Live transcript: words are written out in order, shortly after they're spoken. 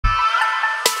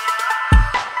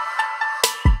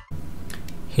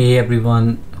Hey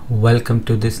everyone, welcome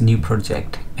to this new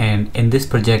project, and in this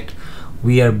project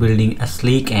we are building a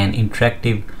sleek and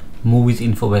interactive movies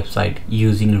info website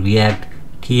using React,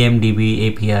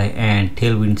 TMDB API and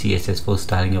Tailwind CSS for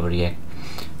styling our React.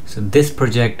 So this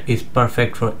project is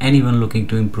perfect for anyone looking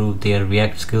to improve their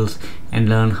React skills and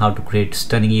learn how to create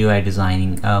stunning UI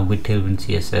designing with Tailwind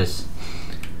CSS.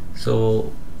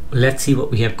 So let's see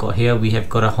what we have got here. We have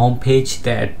got a home page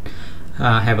that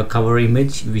have a cover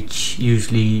image, which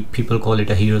usually people call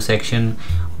it a hero section,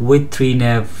 with three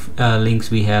nav links.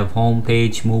 We have home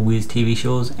page, movies, TV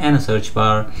shows, and a search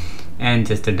bar, and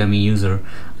just a dummy user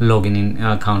login in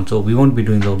account. So we won't be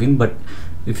doing login, but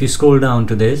if you scroll down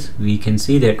to this, we can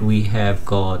see that we have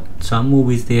got some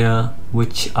movies there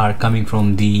which are coming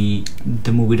from the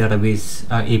movie database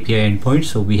API endpoint.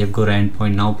 So we have got an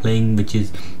endpoint now playing, which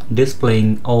is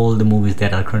displaying all the movies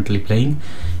that are currently playing,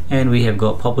 and we have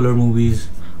got popular movies,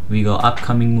 we got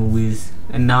upcoming movies,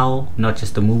 and now not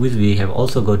just the movies, we have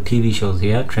also got TV shows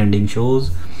here, trending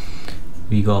shows,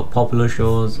 we got popular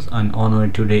shows and on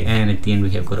it today, and at the end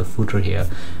we have got a footer here.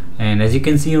 And as you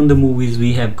can see on the movies,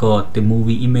 we have got the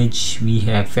movie image, we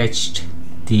have fetched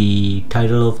the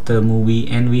title of the movie,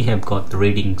 and we have got the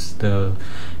ratings, the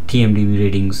TMDB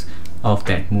ratings of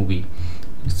that movie.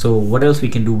 So what else we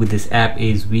can do with this app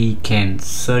is we can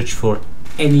search for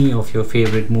any of your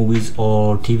favorite movies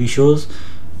or TV shows.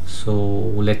 So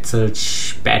let's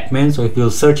search Batman. So if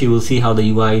you'll search, you will see how the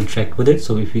UI interact with it.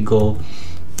 So if we go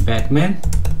Batman,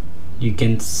 you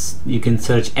can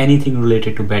search anything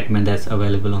related to Batman that's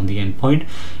available on the endpoint,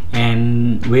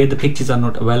 and where the pictures are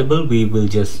not available, we will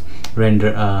just render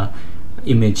a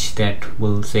image that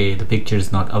will say the picture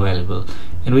is not available.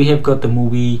 And we have got the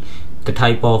movie, the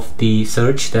type of the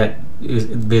search, that is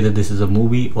whether this is a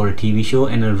movie or a TV show,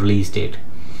 and a release date.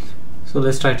 So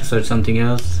let's try to search something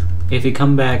else. If we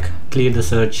come back, clear the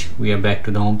search, we are back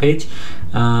to the home page.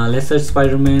 Let's search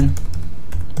Spider-Man,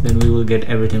 then we will get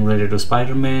everything related to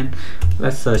Spider-Man.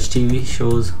 Let's search TV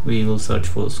shows, we will search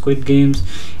for Squid Games,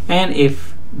 and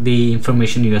if the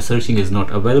information you are searching is not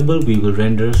available, we will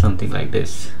render something like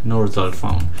this, no result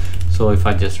found. So if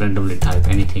I just randomly type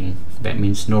anything, that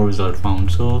means no result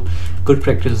found. So good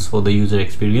practices for the user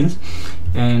experience.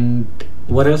 And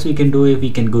what else we can do, if we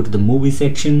can go to the movie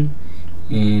section,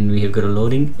 and we have got a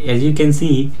loading. As you can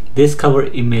see, this cover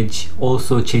image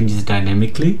also changes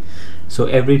dynamically. So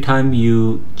every time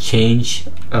you change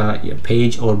your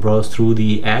page or browse through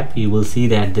the app, you will see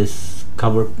that this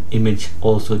cover image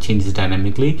also changes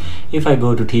dynamically. If I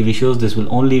go to TV shows, this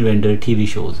will only render TV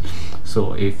shows.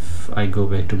 So if I go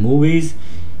back to movies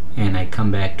and I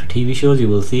come back to TV shows, you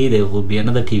will see there will be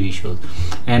another TV shows,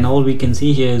 and all we can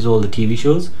see here is all the TV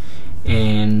shows.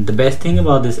 And the best thing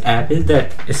about this app is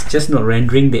that it's just not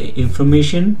rendering the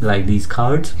information like these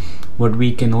cards. What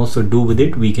we can also do with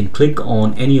it, we can click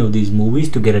on any of these movies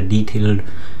to get a detailed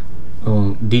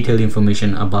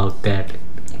information about that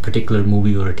particular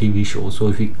movie or a TV show. So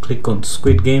if we click on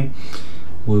Squid Game,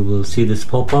 we will see this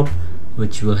pop-up,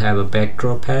 which will have a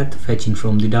backdrop path fetching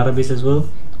from the database as well.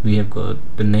 We have got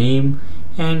the name,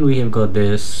 and we have got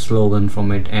the slogan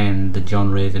from it, and the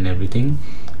genres and everything,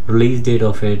 release date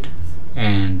of it,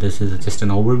 and this is just an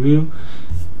overview.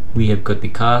 We have got the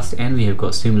cast, and we have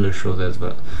got similar shows as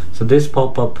well. So this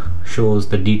pop-up shows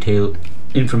the detailed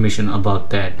information about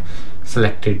that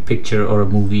selected picture or a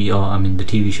movie, or the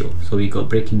TV show. So we got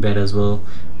Breaking Bad as well.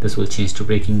 This will change to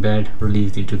Breaking Bad,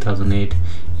 released in 2008,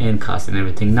 and cast and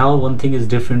everything. Now one thing is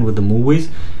different with the movies,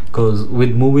 because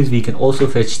with movies we can also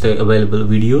fetch the available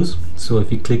videos. So if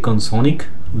we click on Sonic,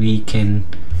 we can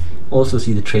also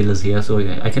see the trailers here. So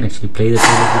I can actually play the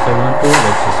trailers if I want to.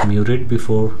 Let's just mute it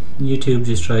before YouTube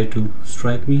just try to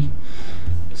strike me.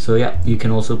 So yeah, you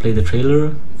can also play the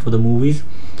trailer for the movies.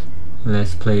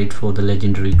 Let's play it for the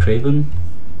legendary Craven.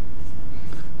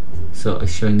 So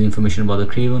it's showing the information about the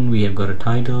Craven. We have got a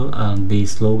title, the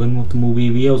slogan of the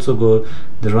movie. We also got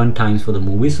the run times for the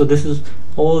movie. So this is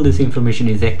all, this information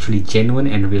is actually genuine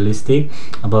and realistic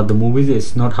about the movies.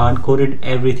 It's not hard coded.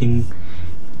 Everything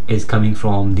is coming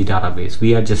from the database.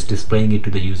 We are just displaying it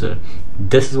to the user.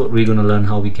 This is what we're going to learn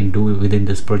how we can do within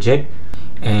this project.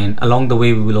 And along the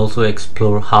way, we will also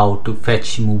explore how to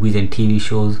fetch movies and TV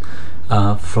shows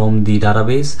from the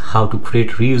database, how to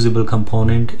create reusable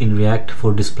component in React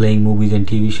for displaying movies and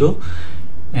TV show,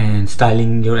 and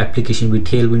styling your application with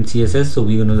Tailwind CSS. So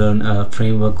we're going to learn a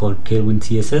framework called Tailwind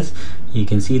CSS. You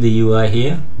can see the UI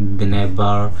here, the nav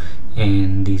bar,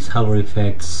 and these hover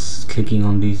effects, clicking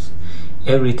on these,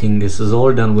 everything. This is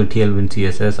all done with Tailwind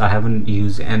CSS. I haven't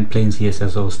used plain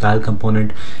CSS or style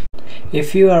component.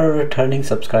 If you are a returning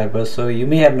subscriber, so you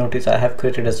may have noticed I have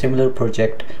created a similar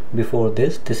project before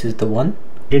this. This is the one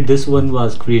This one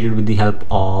was created with the help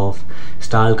of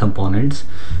style components,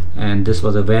 and this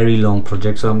was a very long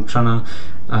project, so I'm trying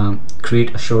to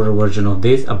create a shorter version of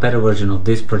this, a better version of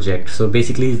this project. So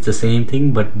basically it's the same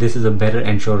thing, but this is a better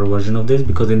and shorter version of this,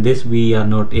 because in this we are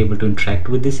not able to interact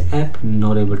with this app,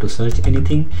 not able to search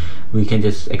anything. We can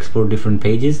just explore different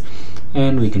pages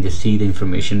and we can just see the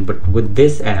information. But with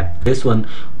this app, this one,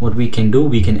 what we can do,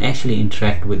 we can actually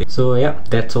interact with it. So yeah,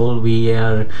 that's all. We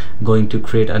are going to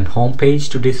create a home page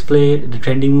to display the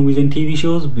trending movies and TV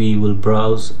shows. We will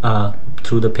browse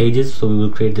through the pages, so we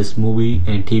will create this movie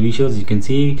and TV shows. You can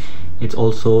see it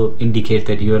also indicates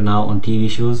that you are now on TV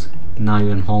shows. Now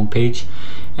you're on home page,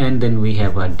 and then we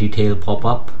have a detail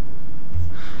pop-up,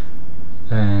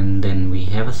 and then we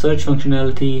have a search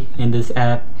functionality in this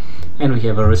app, and we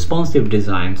have a responsive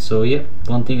design. So yeah,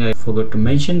 one thing I forgot to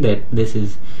mention, that this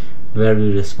is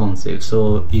very responsive.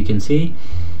 So you can see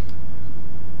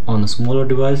on a smaller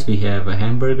device we have a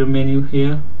hamburger menu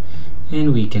here,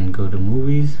 and we can go to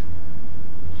movies.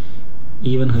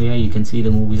 Even here you can see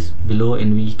the movies below,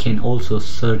 and we can also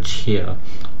search here.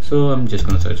 So I'm just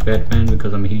gonna search Batman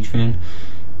because I'm a huge fan,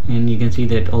 and you can see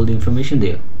that all the information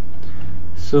there.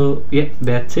 So yeah,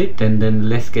 that's it, and then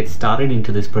let's get started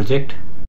into this project.